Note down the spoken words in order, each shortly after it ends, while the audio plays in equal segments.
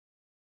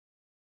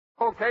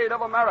Cavalcade of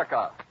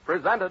America,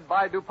 presented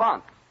by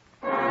DuPont.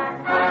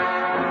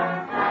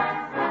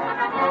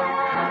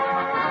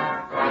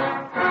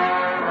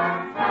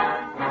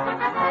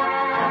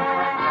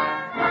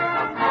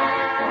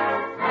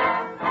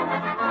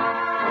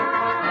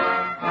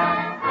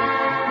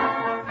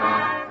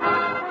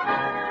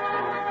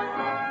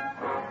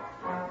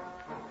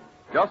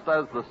 Just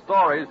as the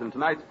stories in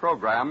tonight's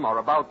program are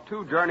about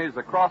two journeys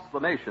across the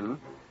nation,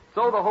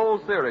 so the whole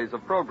series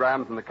of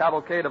programs in the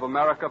Cavalcade of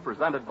America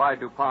presented by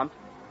DuPont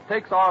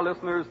takes our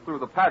listeners through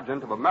the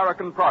pageant of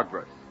American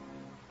progress.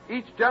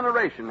 Each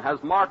generation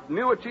has marked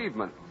new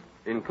achievements,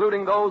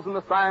 including those in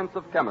the science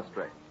of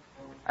chemistry.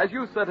 As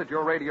you sit at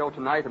your radio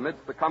tonight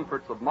amidst the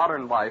comforts of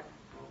modern life,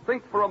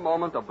 think for a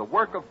moment of the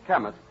work of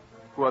chemists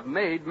who have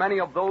made many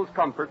of those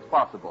comforts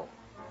possible.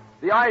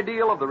 The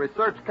ideal of the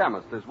research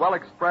chemist is well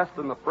expressed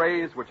in the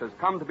phrase which has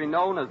come to be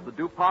known as the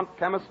DuPont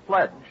Chemist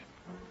Pledge: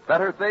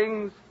 better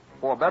things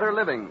for better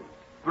living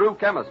through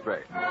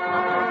chemistry.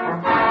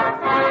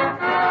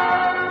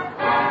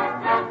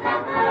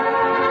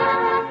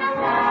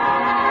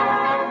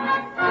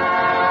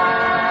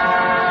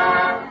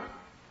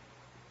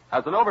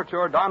 As an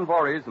overture, Don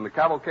Voorhees and the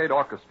Cavalcade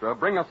Orchestra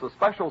bring us a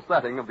special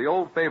setting of the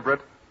old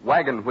favorite,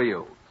 Wagon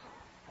Wheels.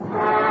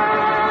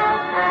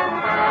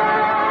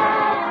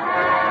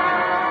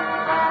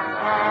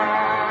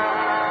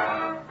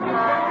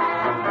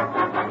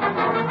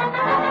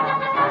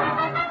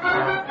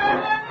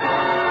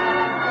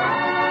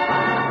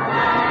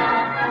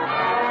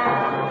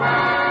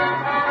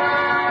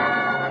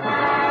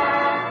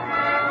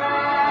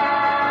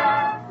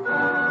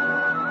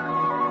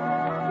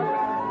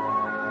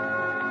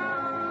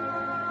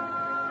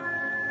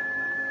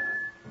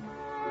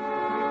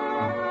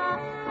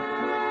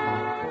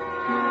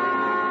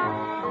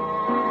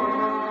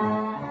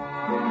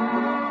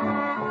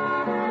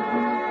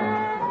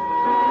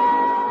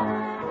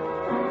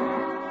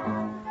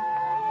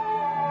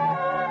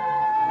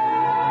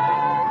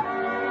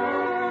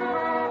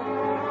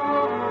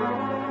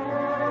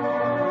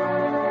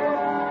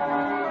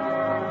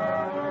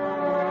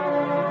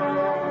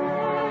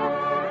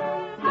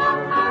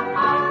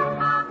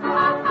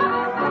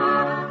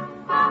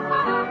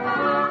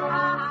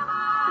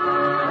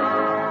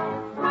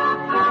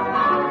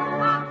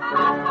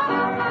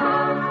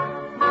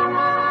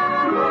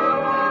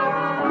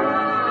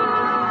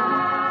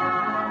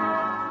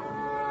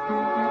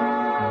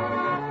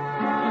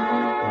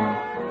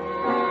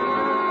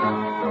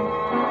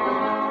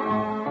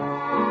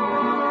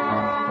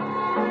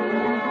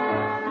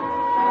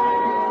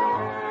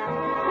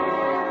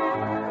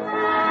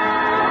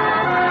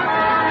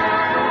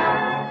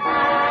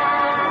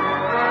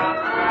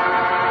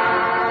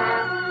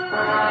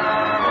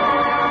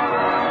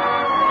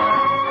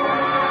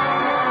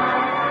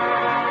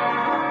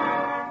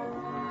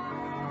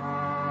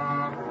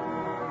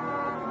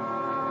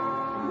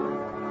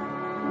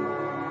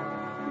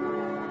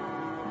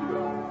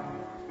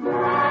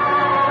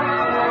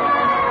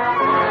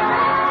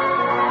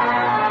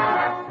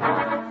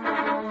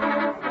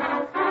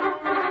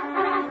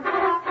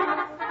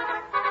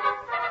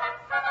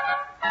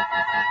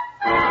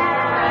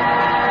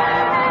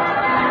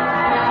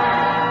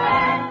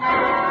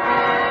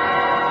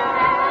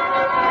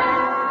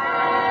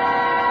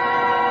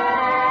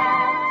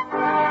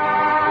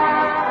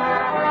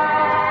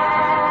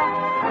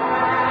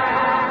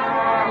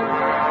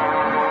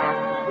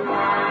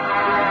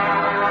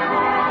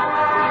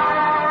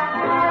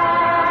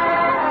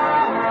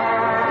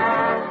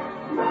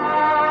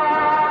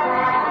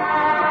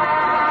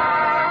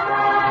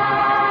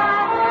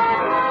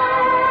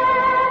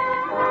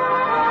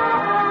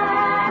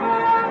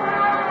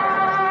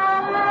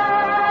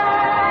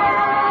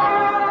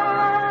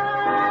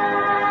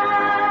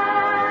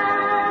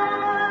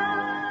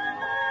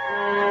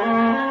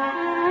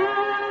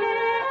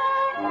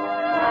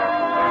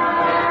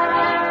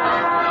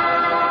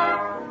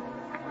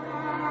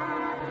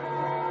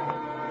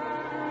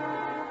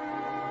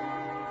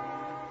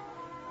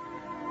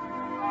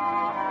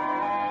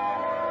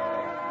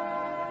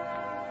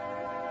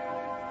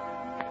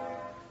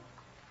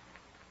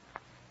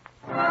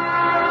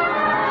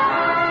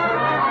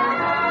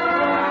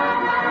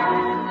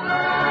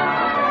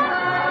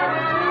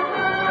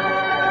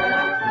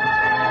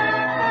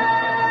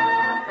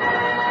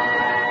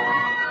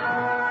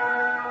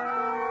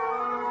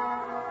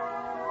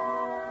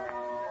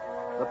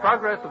 The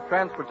progress of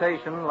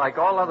transportation, like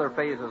all other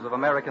phases of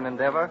American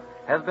endeavor,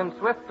 has been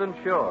swift and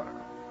sure.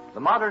 The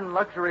modern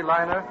luxury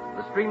liner,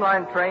 the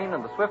streamlined train,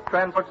 and the swift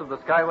transports of the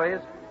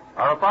skyways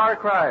are a far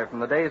cry from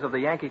the days of the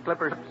Yankee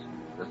clippers,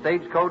 the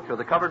stagecoach, or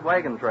the covered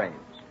wagon trains.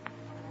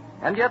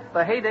 And yet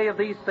the heyday of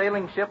these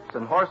sailing ships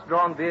and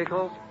horse-drawn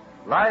vehicles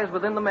lies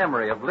within the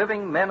memory of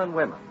living men and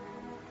women.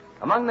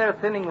 Among their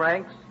thinning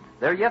ranks,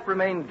 there yet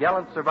remain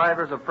gallant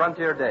survivors of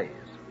frontier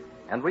days,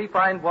 and we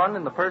find one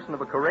in the person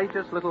of a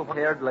courageous little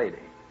haired lady.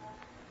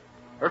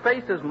 Her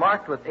face is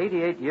marked with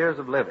 88 years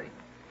of living,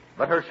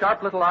 but her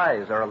sharp little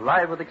eyes are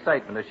alive with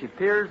excitement as she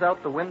peers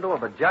out the window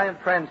of a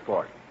giant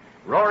transport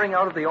roaring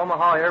out of the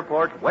Omaha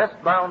airport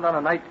westbound on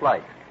a night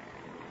flight.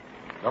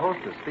 The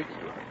hostess speaks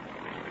to her.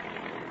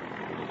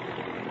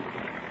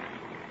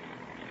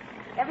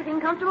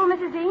 Everything comfortable,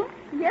 Mrs. Dean?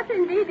 Yes,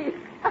 indeedy.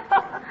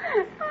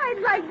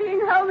 I'd like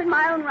being home in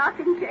my own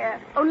rocking chair,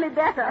 only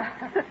better.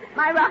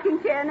 My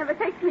rocking chair never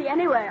takes me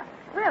anywhere.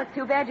 Well, it's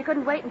too bad you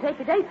couldn't wait and take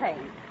your day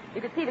plane.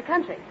 You could see the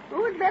country.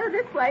 Oh, it's better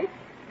this way.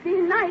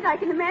 Being night, I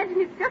can imagine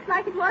it's just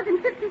like it was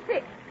in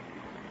 56.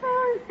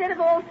 Oh, instead of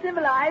all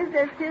civilized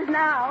as it is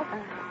now.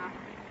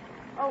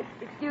 Oh,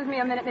 excuse me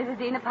a minute, Mrs.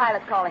 Dean. The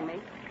pilot's calling me.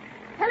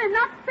 Tell him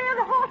not to spare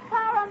the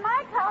horsepower on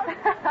my car.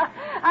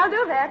 I'll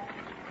do that.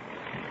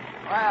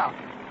 Well,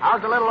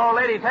 how's the little old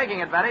lady taking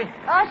it, Betty?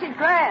 Oh, she's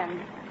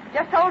grand.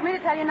 Just told me to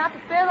tell you not to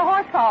spare the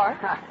horsepower.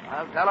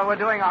 I'll tell her we're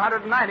doing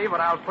 190,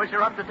 but I'll push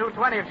her up to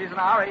 220 if she's in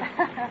a hurry.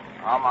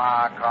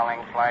 Omaha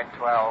calling Flight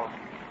 12.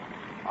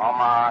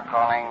 Omaha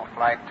calling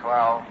Flight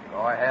 12.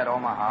 Go ahead,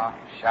 Omaha.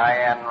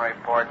 Cheyenne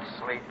reports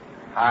sleet,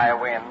 high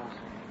winds,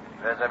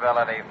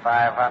 visibility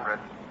 500,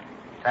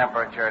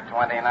 temperature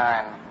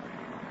 29.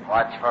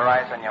 Watch for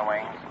ice in your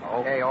wings.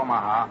 Okay,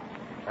 Omaha.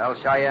 Tell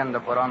Cheyenne to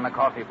put on the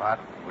coffee pot.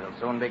 We'll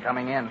soon be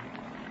coming in.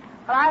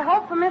 Well, I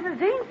hope for Mrs.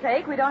 Dean's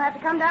sake we don't have to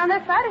come down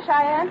this side of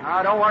Cheyenne.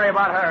 Oh, don't worry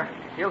about her.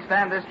 She'll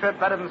stand this trip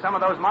better than some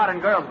of those modern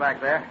girls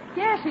back there.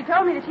 Yeah, she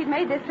told me that she'd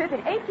made this trip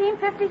in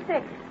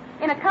 1856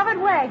 in a covered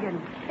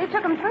wagon. It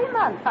took them 3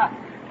 months.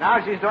 Now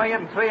she's doing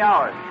it in 3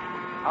 hours.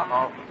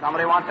 Uh-oh.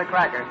 Somebody wants a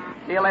cracker.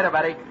 See you later,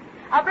 Betty.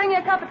 I'll bring you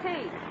a cup of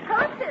tea.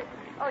 Hostess,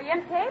 Oh,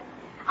 Jens Cape?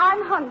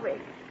 I'm hungry.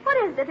 What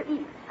is there to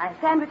eat? I have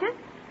sandwiches.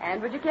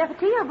 And would you care for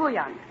tea or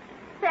bouillon?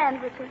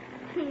 Sandwiches,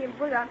 tea, and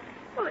bouillon.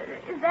 Well,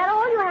 is that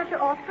all you have to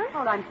offer?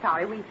 Oh, I'm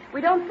sorry.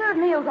 We don't serve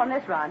meals on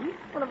this run.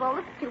 Well, of all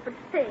the stupid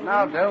things.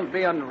 Now, don't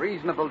be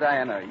unreasonable,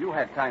 Diana. You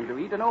had time to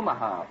eat in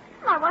Omaha.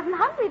 I wasn't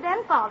hungry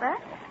then, Father.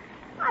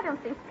 I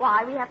don't think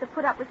why we have to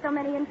put up with so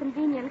many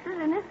inconveniences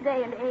in this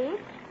day and age.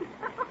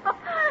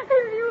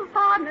 If you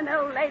pardon an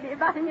old lady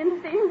butting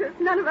into things that's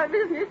none of her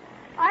business,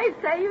 I'd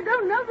say you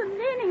don't know the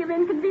meaning of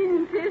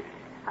inconveniences.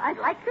 I'd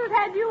like to have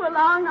had you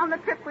along on the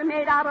trip we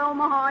made out of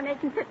Omaha in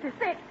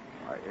 1856.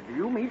 Do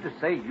you mean to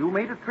say you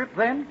made a trip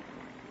then?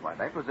 Why,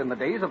 that was in the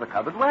days of the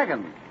covered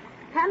wagon.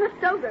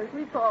 Canastogas,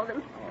 we called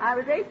them. I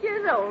was 8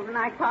 years old when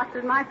I crossed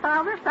with my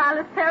father,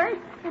 Silas Perry.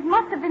 It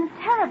must have been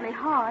terribly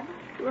hard.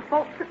 There were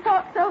folks that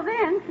thought so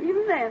then,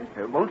 even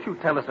then. Won't you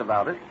tell us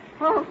about it?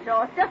 Oh,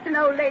 sure. It's just an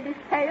old lady's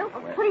tale.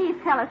 Please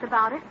tell us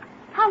about it.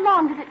 How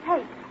long did it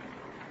take?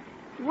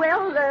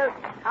 Well,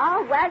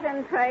 our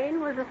wagon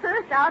train was the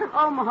first out of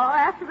Omaha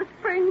after the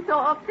spring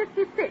thaw of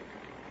 56.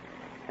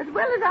 As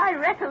well as I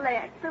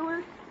recollect, there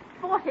was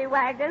 40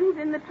 wagons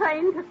in the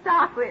train to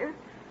start with.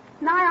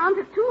 Nigh on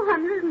to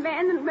 200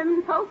 men and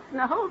women folks and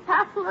a whole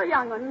passel of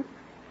young ones.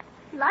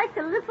 Like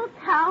a little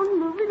town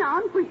moving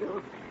on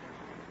wheels.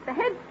 The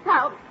head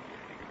scout,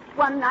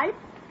 one night,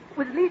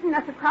 was leading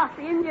us across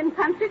the Indian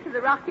country to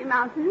the Rocky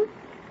Mountains.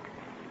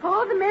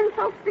 Pulled the men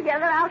folks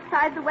together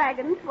outside the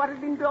wagons, what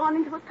had been drawn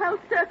into a close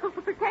circle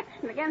for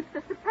protection against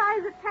a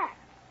surprise attack.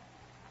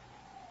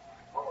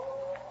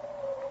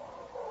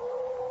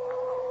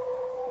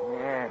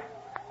 Yeah,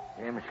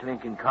 them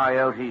slinking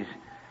coyotes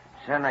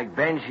sound like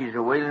banshees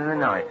a wailing in the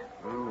night.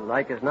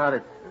 Like as not,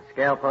 it's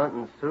scalp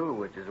hunting Sioux,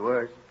 which is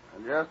worse.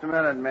 Just a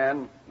minute,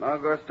 men.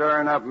 Don't go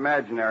stirring up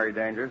imaginary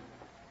dangers.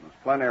 There's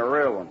plenty of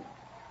real ones.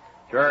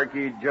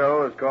 Cherokee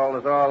Joe has called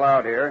us all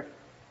out here.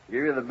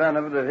 Give you the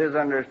benefit of his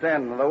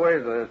understanding of the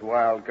ways of this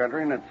wild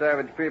country and its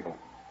savage people.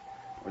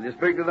 Will you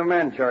speak to the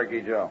men,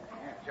 Cherokee Joe?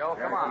 Joe,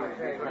 come on.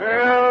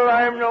 Well,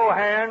 I'm no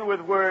hand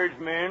with words,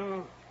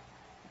 men.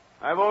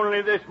 I've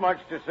only this much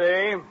to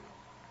say.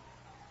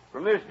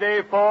 From this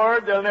day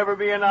forward, there'll never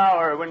be an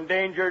hour when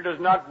danger does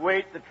not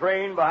wait the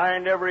train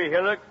behind every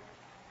hillock,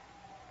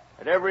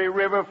 at every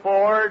river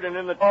ford, and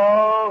in the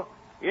tall,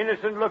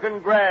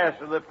 innocent-looking grass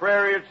of the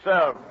prairie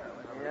itself.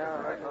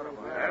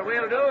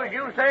 We'll do as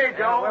you say,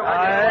 Joe.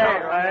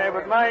 Aye,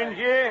 but mind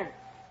ye,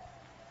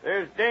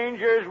 there's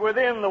dangers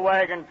within the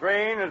wagon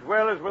train as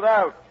well as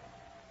without.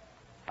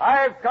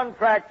 I've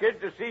contracted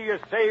to see you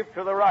safe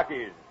to the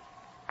Rockies.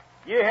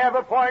 Ye have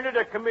appointed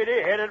a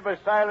committee headed by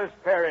Silas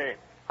Perry.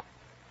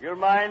 You'll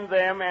mind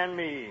them and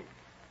me.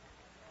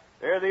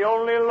 They're the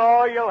only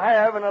law you'll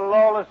have in a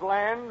lawless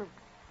land,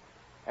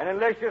 and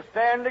unless you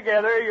stand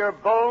together, your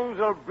bones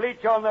will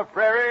bleach on the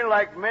prairie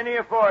like many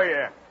afore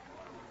you.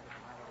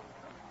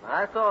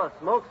 I saw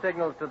smoke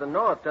signals to the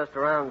north just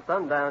around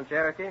sundown,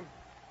 Cherokee.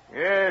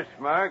 Yes,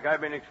 Mark,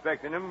 I've been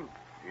expecting them.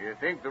 You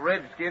think the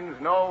Redskins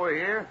know we're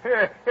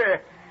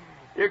here?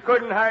 You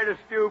couldn't hide a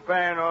stew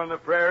pan on the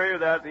prairie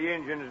without the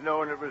Indians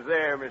knowing it was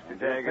there, Mr. Do you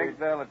Taggart. think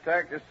they'll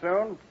attack us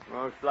soon?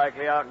 Most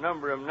likely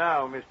outnumber them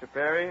now, Mr.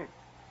 Perry.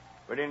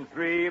 But in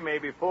 3,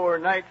 maybe 4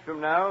 nights from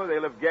now,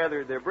 they'll have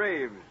gathered their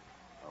braves.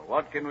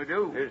 What can we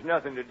do? There's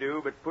nothing to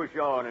do but push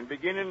on. And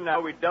beginning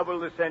now, we double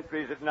the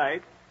sentries at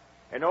night.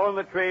 And on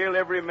the trail,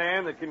 every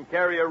man that can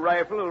carry a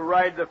rifle will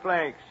ride the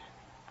flanks.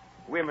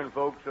 Women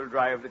folks will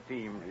drive the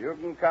team. You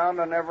can count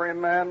on every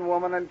man,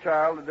 woman, and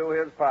child to do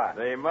his part.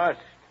 They must.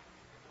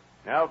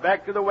 Now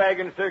back to the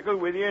wagon circle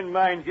with you, and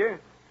mind you,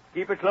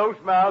 keep a close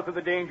mouth of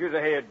the dangers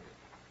ahead.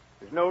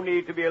 There's no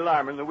need to be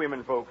alarming the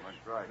women folks.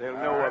 That's right. They'll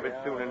know of it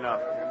soon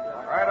enough.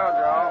 Right on,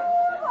 Joe.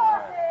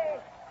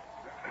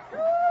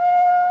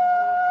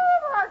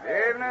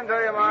 Evening to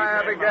you, my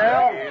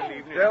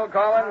Abigail. Still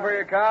calling for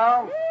your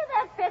cow?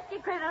 That pesky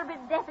critter will be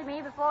death of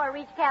me before I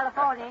reach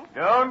California.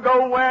 Don't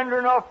go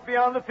wandering off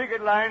beyond the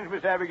picket lines,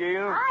 Miss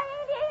Abigail. I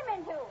ain't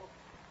aiming to.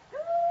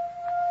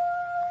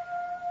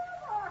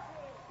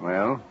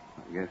 Well,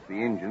 I guess the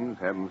Injuns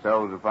have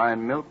themselves a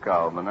fine milk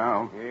cow by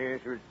now.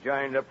 Yes, it's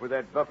joined up with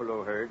that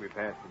buffalo herd we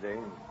passed today.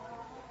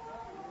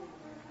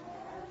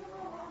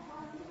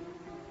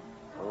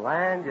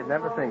 Land, you'd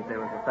never think there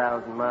was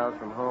 1,000 miles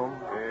from home.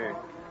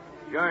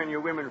 Join your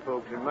women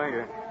folks and mind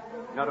you,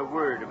 not a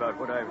word about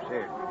what I've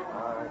said.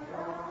 All right.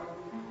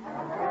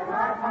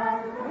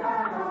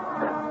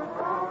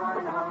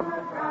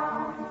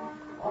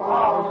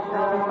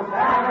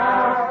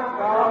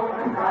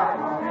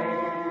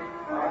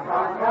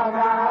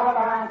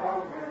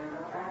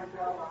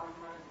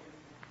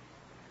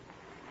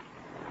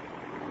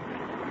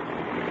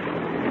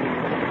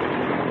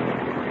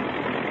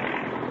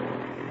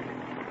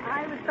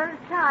 I was but a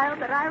child,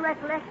 but I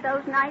recollect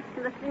those nights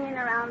of the singing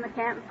around the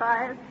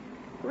campfires.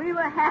 We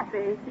were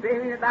happy,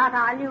 dreaming about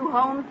our new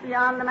homes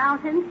beyond the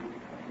mountains.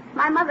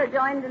 My mother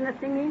joined in the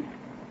singing,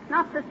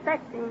 not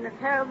suspecting the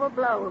terrible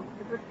blow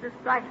that was to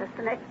strike us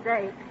the next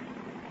day.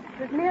 It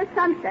was near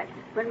sunset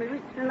when we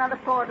reached another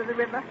ford of the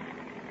river.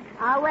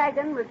 Our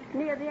wagon was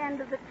near the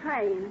end of the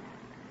train.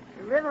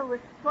 The river was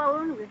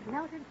swollen with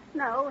melted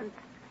snow and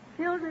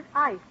filled with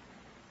ice.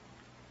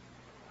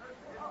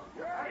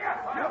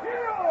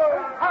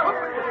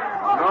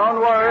 Don't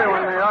worry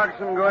when the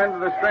oxen go into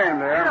the stream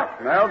there.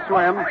 They'll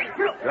swim.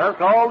 Just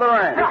hold the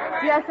rein.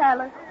 Yes,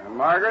 Alice. And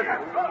Margaret,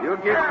 you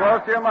keep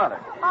close to your mother.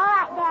 All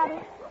right, Daddy.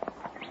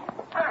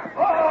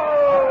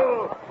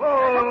 Oh!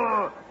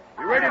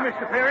 You ready,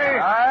 Mr. Perry?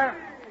 Aye?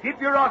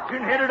 Keep your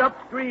oxen headed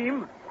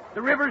upstream.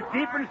 The river's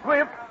deep and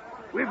swift.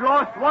 We've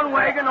lost one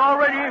wagon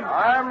already.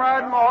 I'm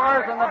riding my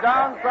horse on the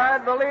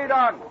downside the lead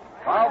oxen.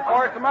 I'll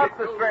force them up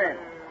the stream.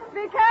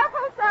 Be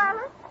careful,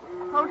 Silas.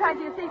 Hold tight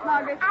to your seat,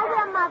 Margaret. I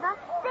will, Mother.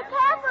 Be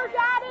careful,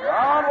 Daddy.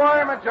 Don't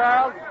worry, my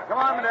child. Come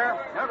on, my dear.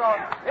 You go.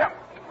 Yep.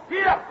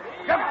 Here!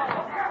 Come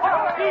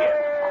on! Here!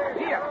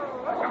 Here!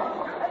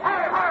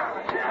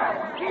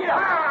 Here!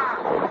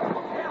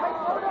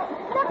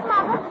 Look,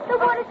 Mother. The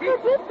water's too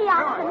deep, the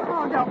oxen.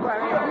 Oh, don't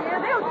worry, dear.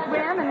 They'll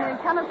swim and the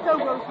tunnel so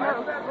goes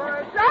slow.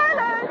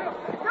 Silas!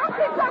 Don't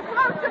keep so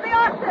close to the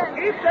oxen.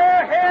 Keep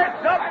their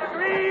heads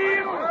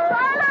upstream!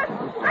 Silas!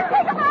 I'll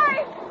take a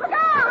bite. Look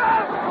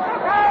out!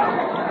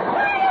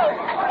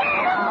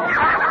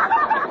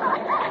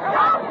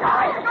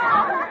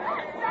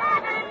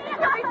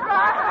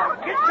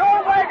 Get your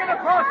wagon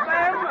across,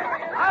 ma'am.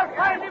 I'll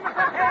find him if I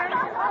can.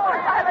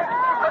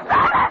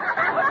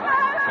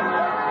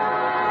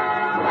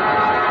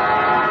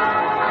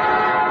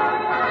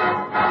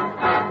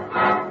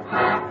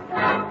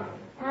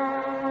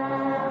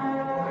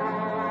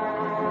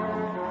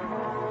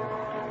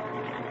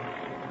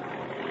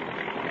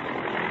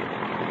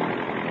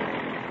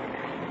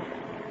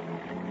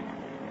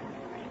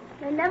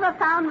 They never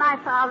found my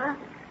father,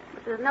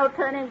 but there's no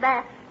turning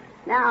back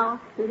now,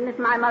 even if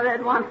my mother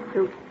had wanted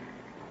to.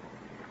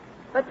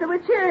 But there were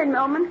cheering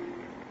moments.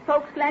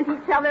 Folks lent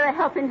each other a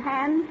helping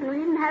hand, and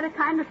we even had a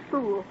kind of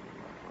school.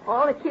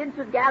 All the kids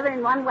would gather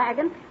in one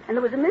wagon, and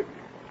there was a Miss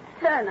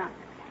Turner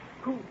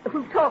who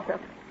taught us.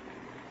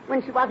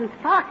 When she wasn't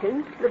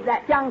sparking with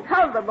that young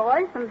Culver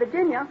boy from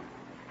Virginia,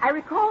 I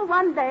recall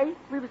one day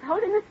we was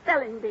holding a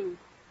spelling bee.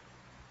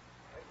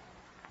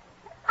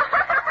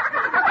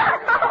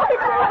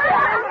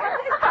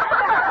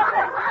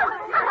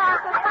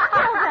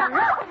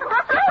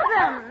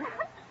 Children!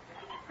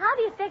 How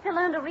do you expect to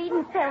learn to read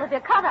and spell if you're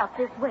cut up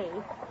this way?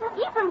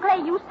 Ephraim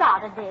Clay, you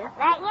started this.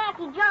 That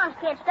Yankee Jones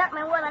kid stuck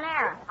me with an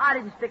arrow. I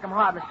didn't stick 'em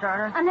hard, Miss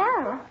Turner. An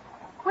arrow?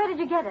 Where did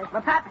you get it?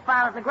 My papa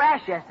found it in the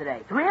grass yesterday.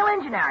 It's real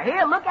engine arrow.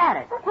 Here, look at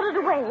it. Put it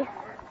away.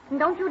 And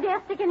don't you dare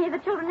stick any of the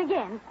children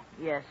again.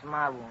 Yes,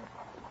 I won't.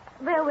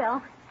 Very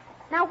well.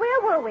 Now,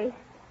 where were we?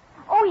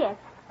 Oh, yes.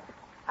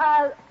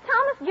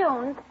 Thomas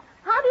Jones,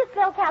 how do you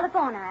spell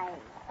California?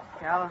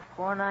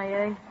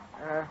 California,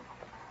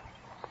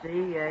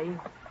 C-A,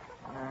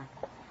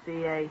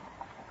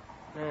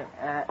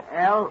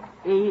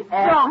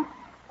 L-E-S. Wrong.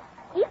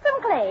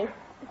 Ephraim Clay,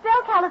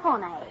 spell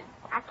California.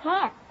 I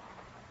can't.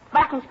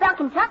 But I can spell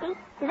Kentucky,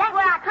 because that's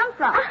where I come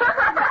from. I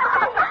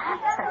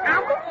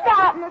can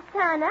spell it, Miss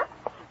Turner.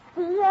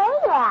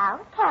 C-A-L,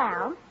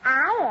 Cal,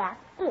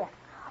 I-F,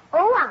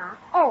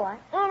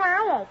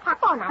 O-R-O-N-I-A,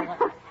 California.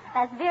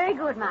 That's very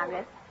good,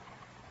 Margaret.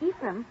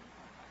 Ephraim,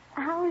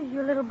 how is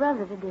your little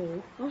brother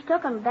today? He's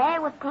taken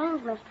bad with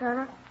pains, Miss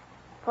Turner.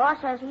 Pa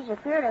says he's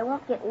afraid I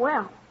won't get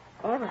well,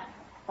 ever.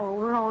 Oh,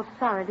 we're all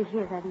sorry to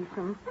hear that,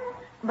 Ephraim.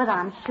 But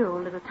I'm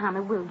sure little Tommy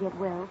will get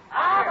well.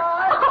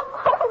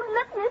 Oh,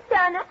 look, Miss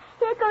Turner.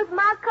 Here goes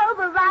Ma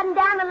Culver riding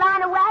down the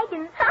line of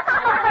wagons. No,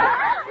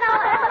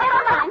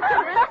 never mind,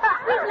 children.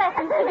 sweet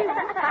lessons to do.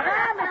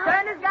 Miss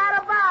Turner's got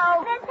a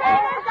bow. Miss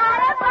Turner's got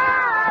a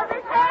bow.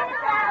 Miss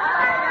Turner's got a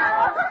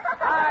bow.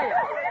 Hi.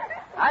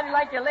 How do you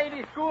like your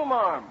lady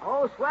schoolmarm?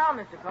 Oh, swell,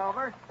 Mr.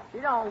 Culver. She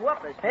don't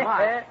whoop us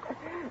much.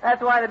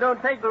 That's why they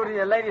don't take duty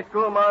to lady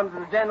schoolmarms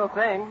as a general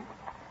thing.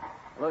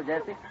 Hello,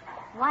 Jesse.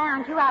 Why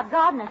aren't you out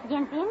guarding us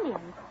against the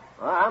Indians?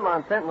 Well, I'm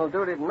on sentinel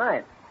duty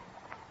tonight.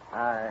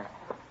 I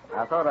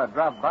thought I'd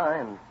drop by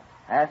and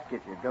ask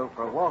if you'd go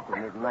for a walk with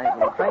me tonight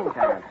when the train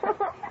comes.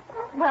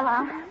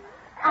 Well,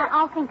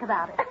 I'll think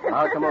about it.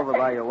 I'll come over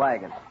by your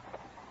wagon.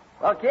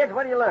 Well, kids,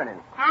 what are you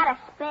learning? How to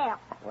spell.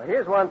 Well,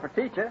 here's one for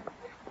teacher.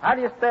 How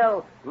do you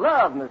spell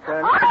love, Miss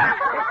Turner?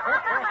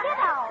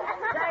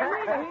 Say,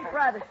 we'd a heap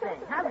rather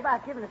sing. How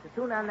about giving us a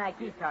tune on that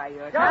guitar of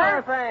yours?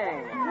 Sure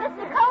thing.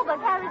 Mr. Culver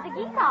carries the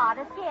guitar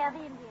to scare the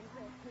Indians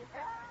with.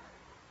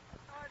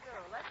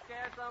 Let's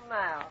scare some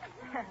now.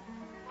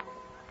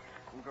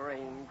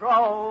 Green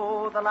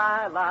grow the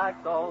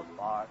lilacs all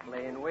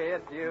sparkling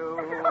with dew.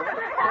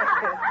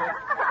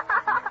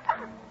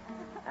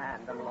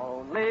 And I'm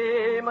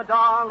lonely, my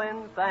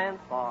darling,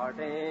 stands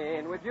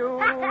parting with you.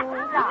 It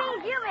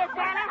means you, Miss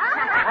Turner.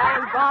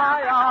 And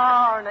by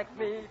our next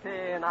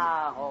meeting,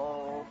 I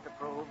hope to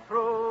prove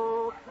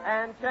true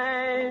and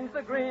change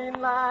the green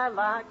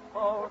lilacs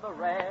for the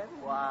red,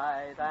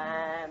 white,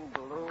 and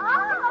blue.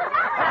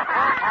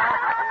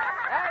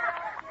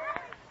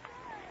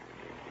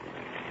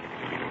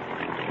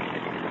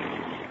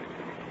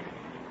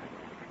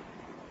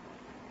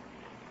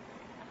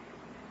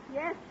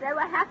 Yes, there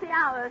were happy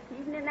hours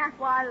even in that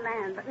wild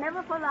land, but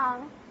never for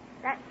long.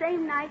 That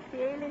same night,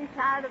 the alien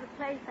child of the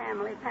Clay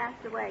family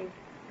passed away,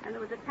 and there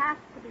was a task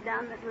to be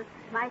done that was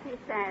mighty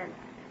sad.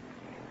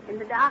 In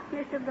the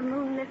darkness of the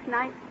moonless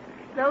night,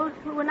 those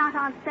who were not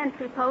on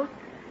sentry post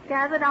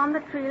gathered on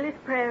the treeless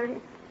prairie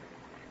to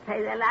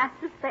pay their last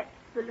respects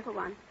to the little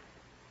one.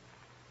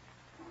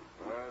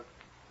 Earth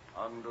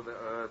unto the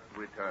earth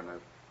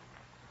returneth.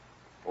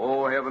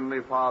 O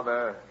Heavenly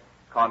Father,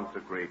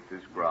 consecrate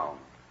this ground.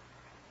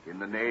 In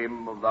the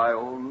name of thy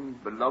own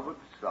beloved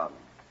Son.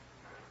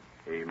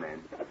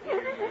 Amen.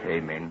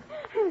 Amen.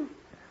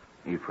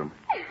 Ephraim,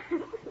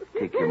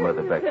 take your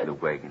mother back to the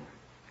wagon.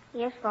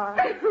 Yes,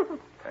 Father.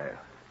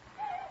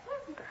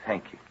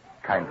 Thank you.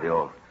 Kindly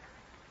all.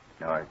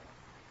 Now,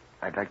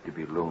 I'd like to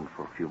be alone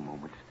for a few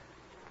moments.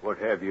 What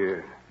have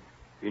you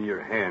in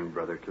your hand,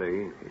 Brother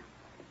Clay?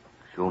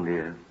 It's only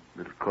a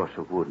little cross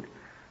of wood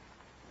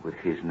with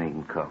his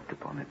name carved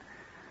upon it.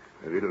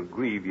 It'll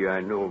grieve you,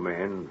 I know,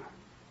 man.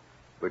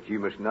 But you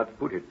must not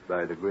put it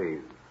by the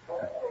grave.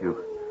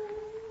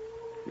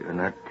 You're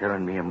not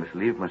telling me I must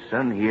leave my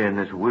son here in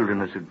this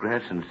wilderness of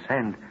grass and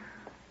sand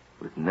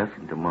with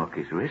nothing to mark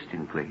his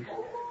resting place?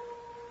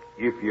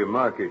 If you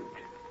mark it,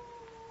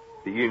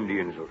 the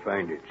Indians will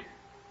find it.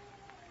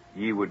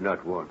 Ye would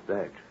not want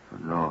that.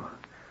 No,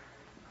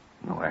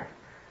 I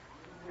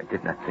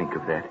did not think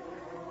of that.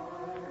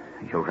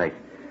 You're right.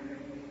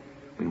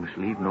 We must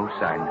leave no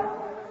sign,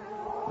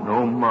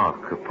 no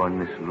mark upon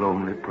this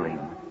lonely plain.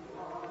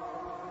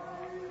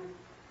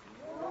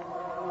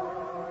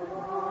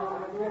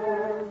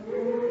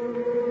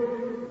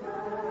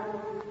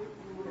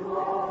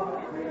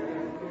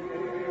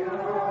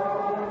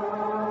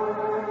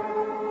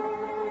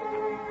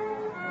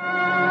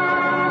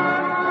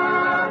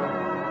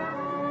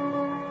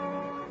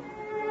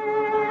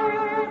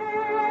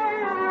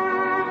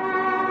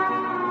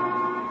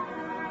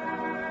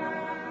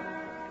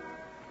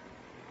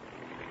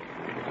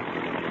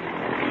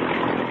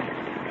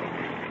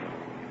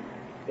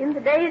 In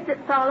the days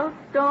that followed,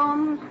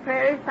 storms,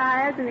 prairie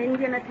fires, and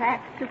Indian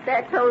attacks took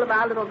their toll of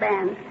our little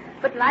band.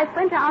 But life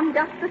went on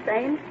just the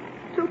same.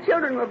 2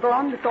 children were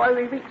born before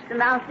we reached the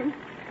mountains.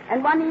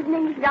 And one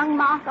evening, young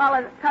Mark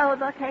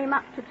Culver came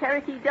up to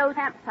Cherokee Joe's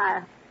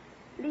campfire,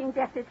 leading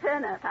Jesse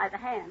Turner by the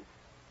hand.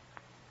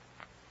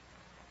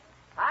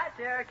 Hi,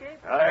 Cherokee.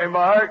 Hi,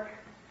 Mark.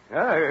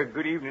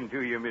 Good evening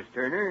to you, Miss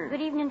Turner.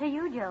 Good evening to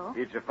you, Joe.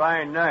 It's a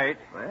fine night.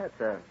 Well,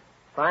 it's a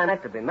fine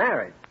night to be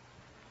married.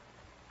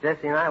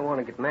 Jesse and I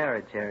want to get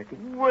married, Cherokee.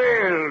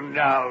 Well,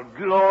 now,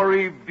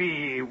 glory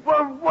be.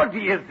 Well, what do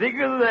you think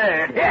of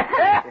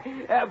that?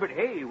 But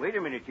hey, wait a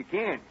minute, you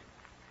can't.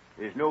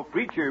 There's no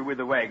preacher with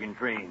the wagon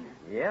train.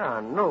 Yeah, I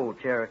know,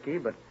 Cherokee,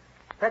 but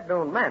that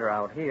don't matter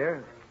out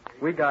here.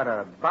 We got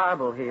a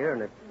Bible here,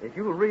 and if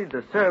you'll read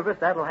the service,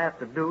 that'll have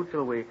to do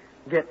till we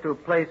get to a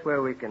place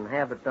where we can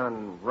have it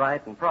done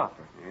right and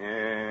proper.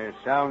 Yeah,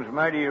 sounds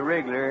mighty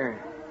irregular.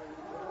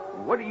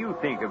 What do you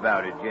think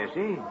about it,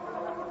 Jesse?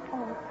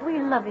 Oh, we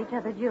love each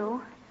other,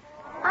 Joe.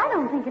 I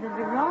don't think it'd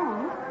be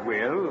wrong.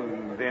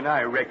 Well, then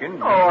I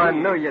reckon... Oh, I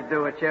know you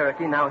do it,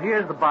 Cherokee. Now,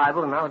 here's the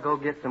Bible, and I'll go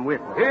get some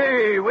witnesses.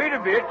 Hey, wait a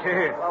bit.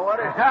 Well, what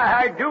is it?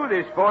 I'd do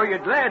this for you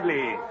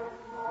gladly,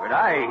 but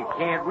I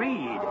can't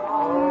read.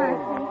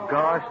 Oh,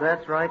 gosh,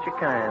 that's right, you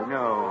can.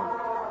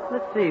 No.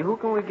 Let's see, who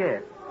can we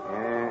get?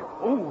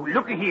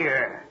 Looky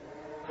here.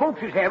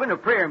 Folks is having a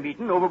prayer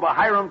meeting over by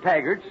Hiram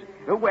Taggart's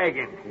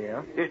wagon.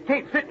 Yeah? It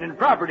takes fitting and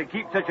proper to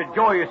keep such a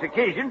joyous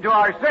occasion to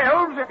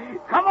ourselves.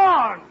 Come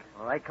on.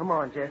 All right, come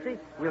on, Jesse.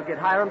 We'll get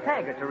Hiram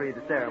Taggart to read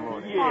the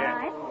ceremony.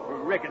 Yeah.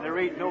 Reckon there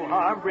ain't no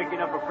harm breaking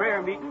up a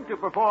prayer meeting to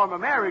perform a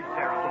marriage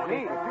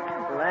ceremony.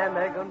 Land,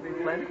 they're going to be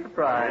plenty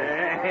surprised.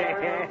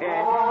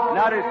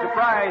 Not as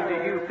surprised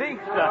as you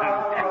think, son.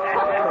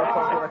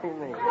 What do you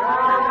mean?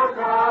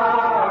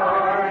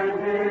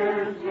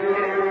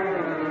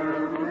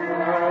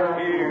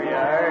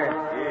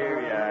 Here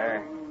we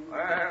are.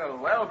 Well,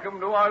 welcome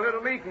to our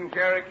little meeting,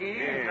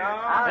 Cherokee.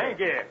 Thank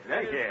you.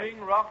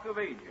 Sing Rock of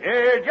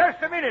Ages.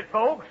 Just a minute,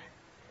 folks.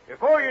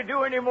 Before you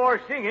do any more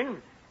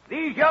singing,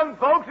 these young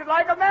folks would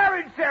like a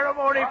marriage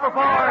ceremony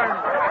performed.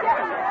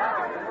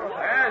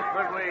 Yes,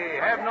 but we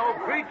have no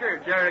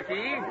preacher,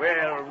 Cherokee.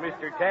 Well,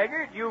 Mr.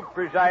 Taggart, you've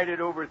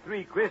presided over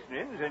 3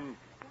 christenings, and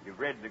you've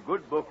read the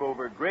good book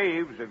over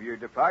graves of your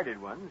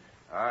departed ones.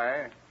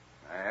 I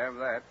have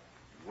that.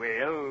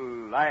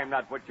 Well, I am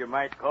not what you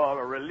might call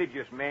a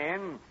religious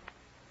man,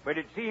 but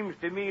it seems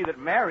to me that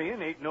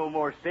marrying ain't no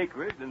more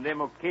sacred than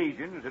them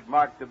occasions that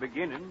mark the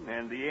beginning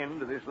and the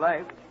end of this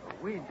life.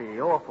 We'd be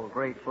awful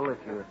grateful if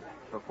you would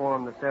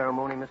perform the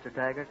ceremony, Mr.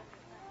 Taggart.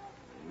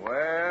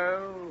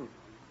 Well,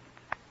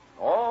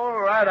 all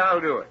right,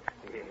 I'll do it.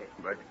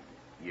 But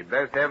you'd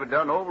best have it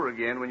done over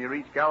again when you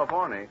reach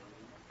California.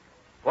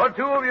 What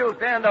 2 of you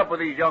stand up with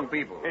these young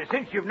people?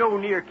 Since you've no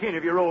near kin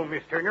of your own,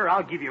 Miss Turner,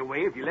 I'll give you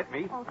away if you let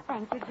me. Oh,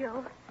 thank you,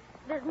 Joe.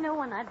 There's no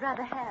one I'd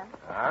rather have.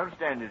 I'll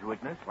stand as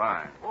witness.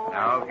 Fine.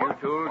 Now, if you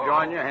 2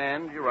 join your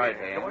hands, your right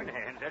hand. Join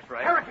hands, that's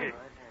right. Cherokee,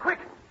 quick!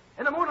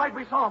 In the moonlight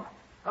we saw him.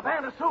 A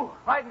band of Sioux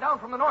riding down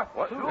from the north.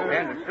 What?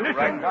 Band of Sioux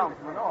riding down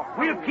from the north.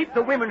 We'll keep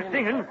the women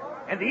singing,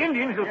 and the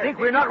Indians will think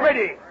we're not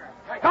ready.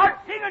 Start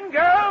singing,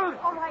 girls!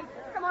 All right.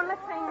 Come on,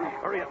 let's sing.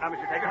 Hurry up now,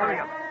 Mr. Taggart, hurry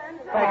up.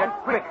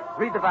 Taggart, quick,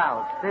 read the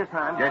vows. This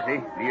time.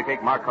 Jesse, do you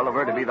take Mark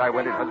Culliver to be thy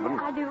wedded husband?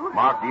 I do.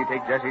 Mark, do you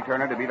take Jessie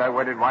Turner to be thy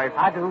wedded wife?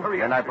 I do.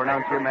 Then I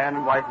pronounce you man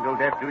and wife until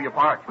death do you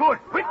part. Good.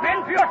 Quick,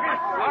 men, to your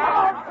fist.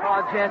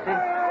 Oh, Jesse.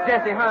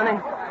 Jesse, honey.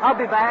 I'll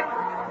be back.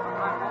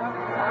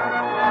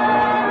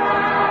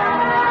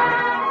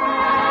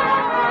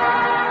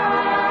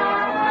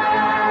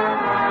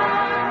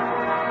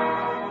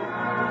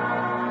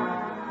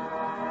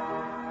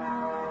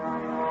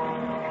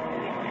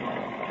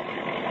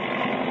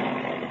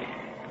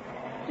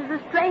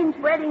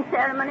 Wedding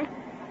ceremony,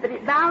 but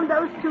it bound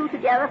those 2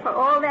 together for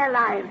all their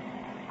lives.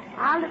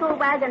 Our little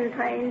wagon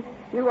train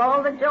knew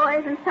all the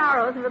joys and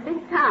sorrows of a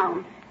big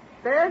town.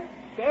 Birth,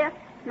 death,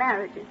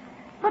 marriages.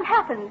 What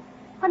happened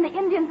when the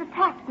Indians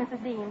attacked,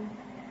 Mrs. Dean?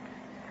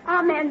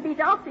 Our men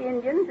beat off the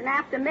Indians, and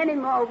after many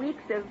more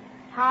weeks of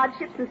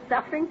hardships and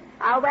suffering,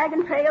 our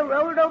wagon trail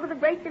rolled over the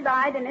Great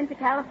Divide and into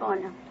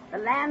California, the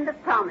land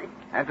of promise.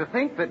 And to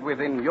think that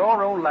within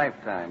your own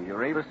lifetime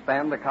you're able to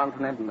span the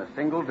continent in a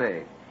single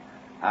day.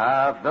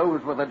 Ah,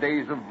 those were the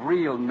days of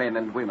real men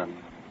and women.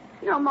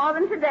 No more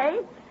than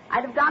today.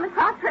 I'd have gone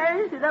across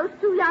prairies with those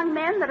 2 young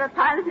men that are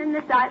piloting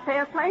this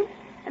airplane,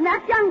 and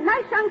that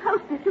nice young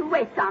hostess who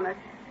waits on us.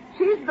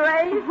 She's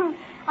brave.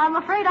 I'm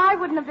afraid I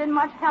wouldn't have been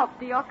much help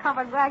to your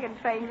covered wagon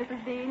train,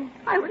 Mrs. Dean.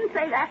 I wouldn't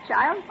say that,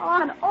 child. Oh,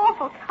 I'm an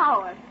awful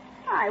coward.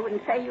 I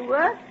wouldn't say you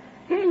were.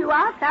 Here you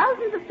are,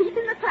 thousands of feet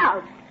in the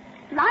clouds,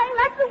 flying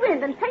like the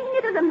wind and taking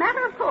it as a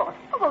matter of course.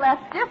 Oh, well,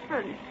 that's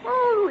different.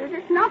 Oh, is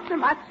it not so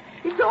much?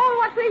 It's all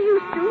what we're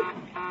used to.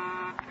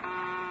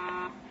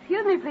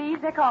 Excuse me, please.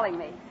 They're calling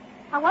me.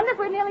 I wonder if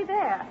we're nearly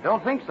there.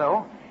 Don't think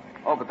so.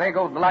 Oh, but there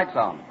goes the lights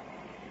on.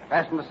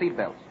 Fasten the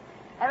seatbelts.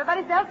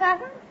 Everybody's belt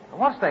fastened?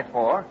 What's that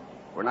for?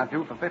 We're not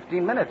due for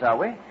 15 minutes, are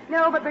we?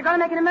 No, but we're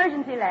going to make an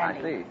emergency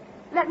landing. I see.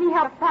 Let me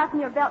help fasten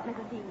your belt,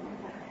 Mrs. Dean.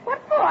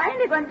 What for? Ain't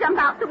they going to jump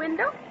out the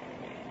window?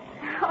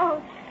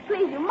 Oh,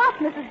 please, you must,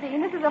 Mrs.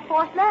 Dean. This is a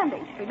forced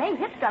landing. We may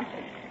hit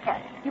something.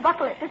 Yes, you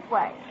buckle it this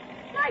way.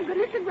 My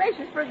goodness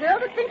gracious, for a girl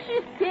that thinks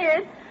she's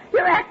scared,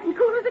 you're acting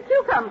cool as a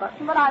cucumber.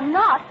 But I'm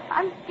not.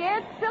 I'm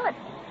scared silly.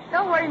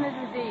 Don't worry,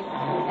 Mrs. Dean.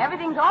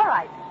 Everything's all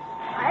right.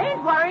 I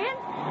ain't worrying.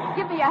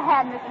 Give me a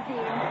hand, Mrs.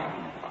 Dean.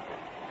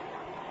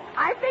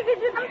 I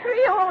figured you'd come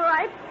through all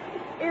right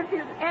if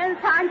you end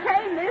time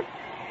came, miss.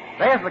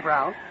 There's the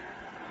ground.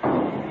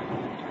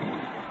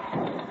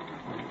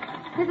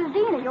 Mrs.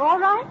 Dean, are you all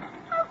right?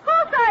 Of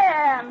course I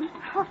am.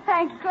 Oh,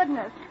 thank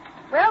goodness.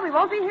 Well, we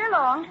won't be here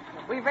long.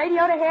 We've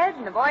radioed ahead,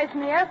 and the boys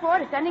from the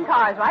airport are sending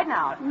cars right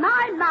now.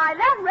 My,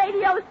 that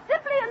radio's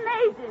simply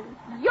amazing.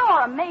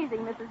 You're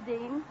amazing, Mrs.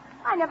 Dean.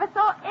 I never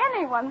saw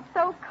anyone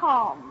so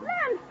calm.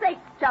 Land's sake,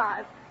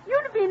 Charles.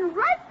 You'd have been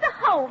right to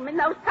home in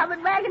those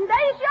covered wagon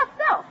days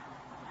yourself.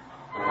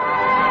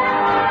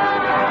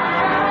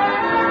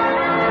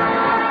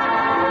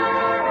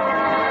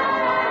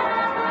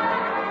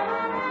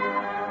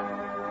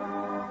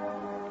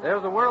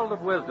 There's a world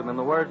of wisdom in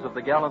the words of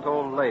the gallant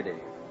old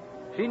lady.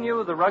 She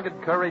knew the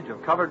rugged courage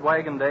of covered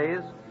wagon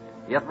days,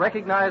 yet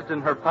recognized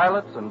in her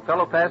pilots and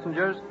fellow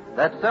passengers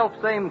that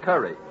self-same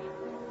courage.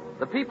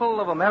 The people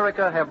of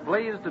America have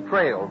blazed a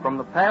trail from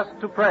the past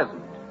to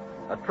present,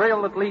 a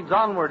trail that leads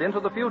onward into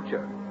the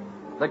future.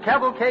 The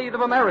Cavalcade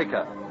of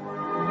America.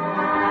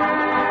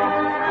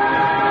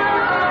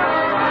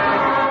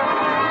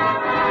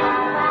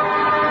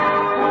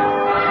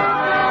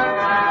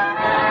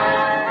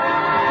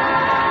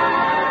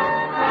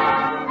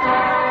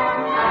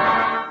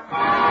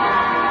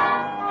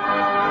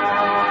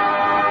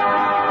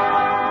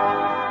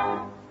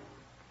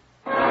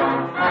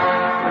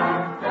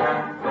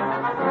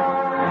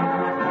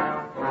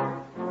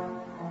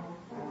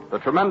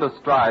 tremendous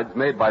strides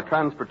made by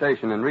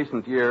transportation in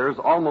recent years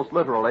almost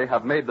literally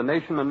have made the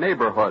nation a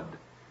neighborhood,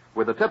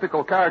 with the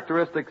typical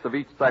characteristics of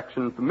each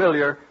section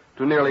familiar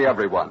to nearly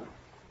everyone.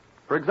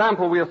 For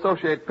example, we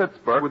associate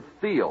Pittsburgh with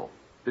steel,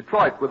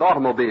 Detroit with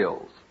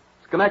automobiles,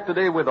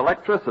 Schenectady with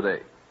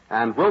electricity,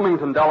 and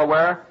Wilmington,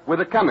 Delaware, with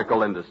the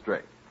chemical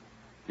industry.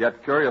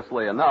 Yet,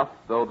 curiously enough,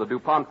 though the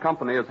DuPont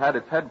Company has had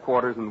its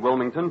headquarters in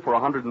Wilmington for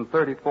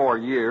 134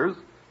 years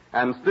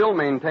and still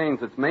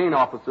maintains its main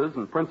offices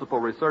and principal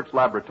research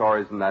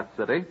laboratories in that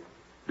city,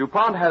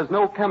 DuPont has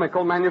no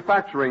chemical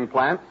manufacturing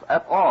plants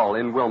at all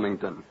in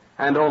Wilmington,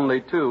 and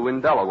only 2 in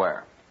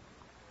Delaware.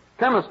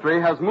 Chemistry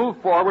has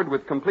moved forward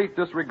with complete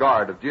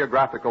disregard of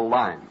geographical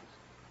lines.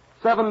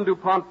 7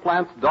 DuPont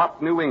plants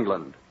dot New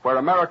England, where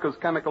America's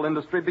chemical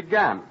industry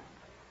began.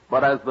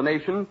 But as the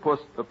nation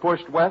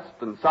pushed west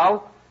and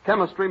south,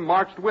 chemistry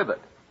marched with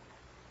it.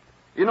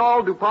 In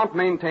all, DuPont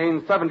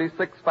maintains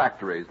 76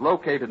 factories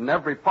located in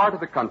every part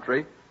of the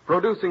country,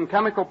 producing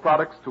chemical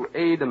products to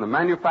aid in the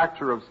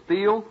manufacture of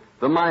steel,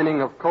 the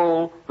mining of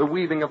coal, the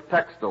weaving of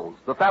textiles,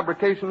 the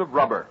fabrication of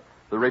rubber,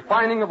 the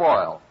refining of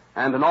oil,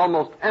 and an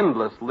almost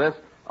endless list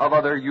of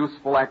other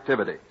useful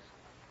activities.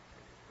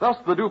 Thus,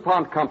 the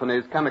DuPont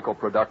Company's chemical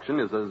production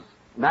is as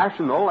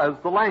national as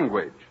the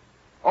language.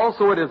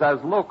 Also, it is as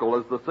local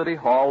as the city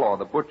hall or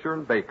the butcher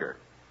and baker.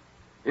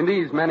 In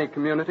these many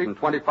communities in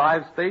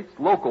 25 states,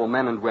 local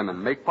men and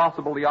women make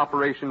possible the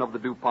operation of the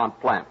DuPont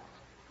plants.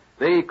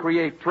 They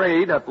create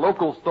trade at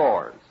local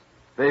stores.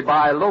 They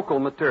buy local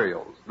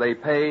materials. They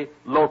pay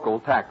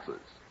local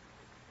taxes.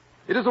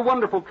 It is a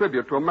wonderful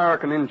tribute to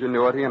American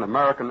ingenuity and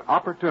American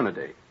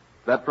opportunity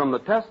that from the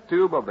test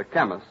tube of the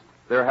chemist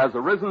there has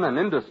arisen an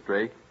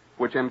industry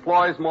which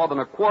employs more than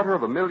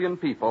 250,000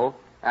 people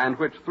and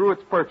which, through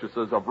its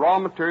purchases of raw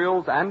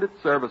materials and its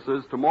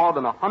services to more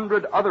than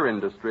 100 other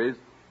industries,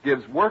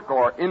 gives work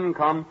or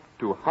income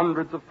to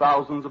hundreds of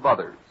thousands of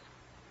others.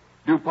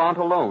 DuPont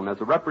alone,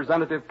 as a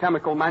representative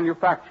chemical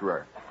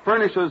manufacturer,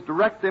 furnishes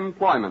direct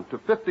employment to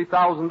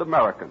 50,000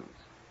 Americans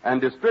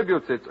and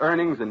distributes its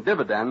earnings in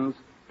dividends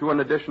to an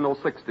additional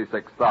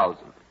 66,000.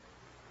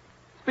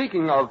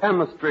 Speaking of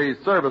chemistry's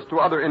service to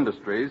other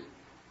industries,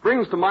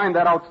 brings to mind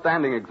that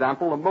outstanding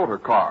example, a motor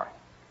car.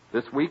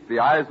 This week, the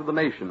eyes of the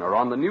nation are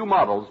on the new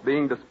models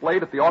being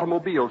displayed at the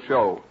automobile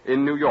show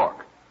in New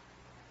York.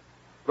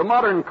 The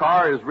modern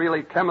car is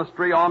really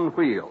chemistry on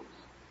wheels.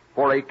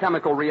 For a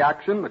chemical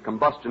reaction, the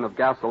combustion of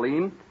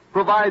gasoline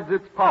provides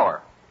its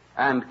power,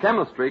 and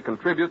chemistry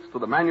contributes to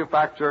the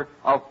manufacture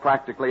of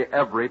practically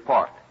every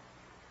part.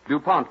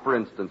 DuPont, for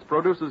instance,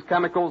 produces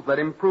chemicals that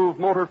improve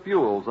motor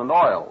fuels and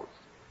oils,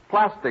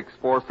 plastics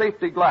for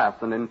safety glass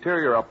and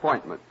interior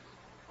appointments,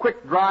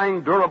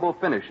 quick-drying, durable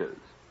finishes,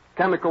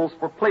 chemicals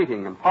for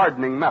plating and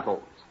hardening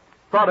metals,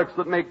 products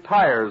that make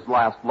tires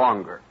last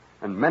longer,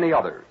 and many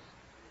others.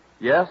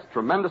 Yes,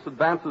 tremendous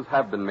advances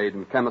have been made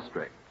in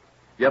chemistry,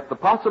 yet the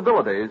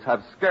possibilities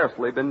have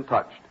scarcely been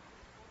touched.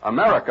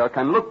 America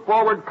can look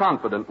forward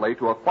confidently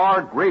to a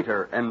far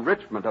greater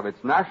enrichment of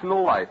its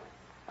national life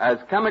as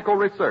chemical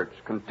research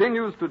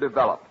continues to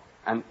develop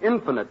an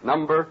infinite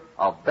number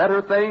of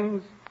better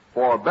things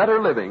for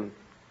better living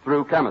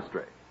through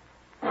chemistry.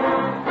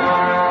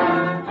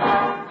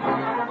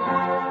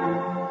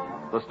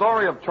 The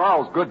story of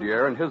Charles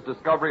Goodyear and his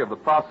discovery of the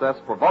process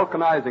for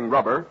vulcanizing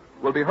rubber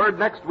will be heard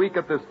next week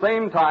at this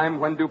same time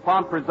when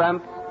DuPont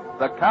presents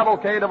the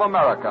Cavalcade of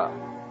America.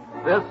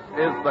 This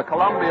is the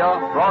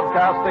Columbia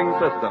Broadcasting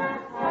System.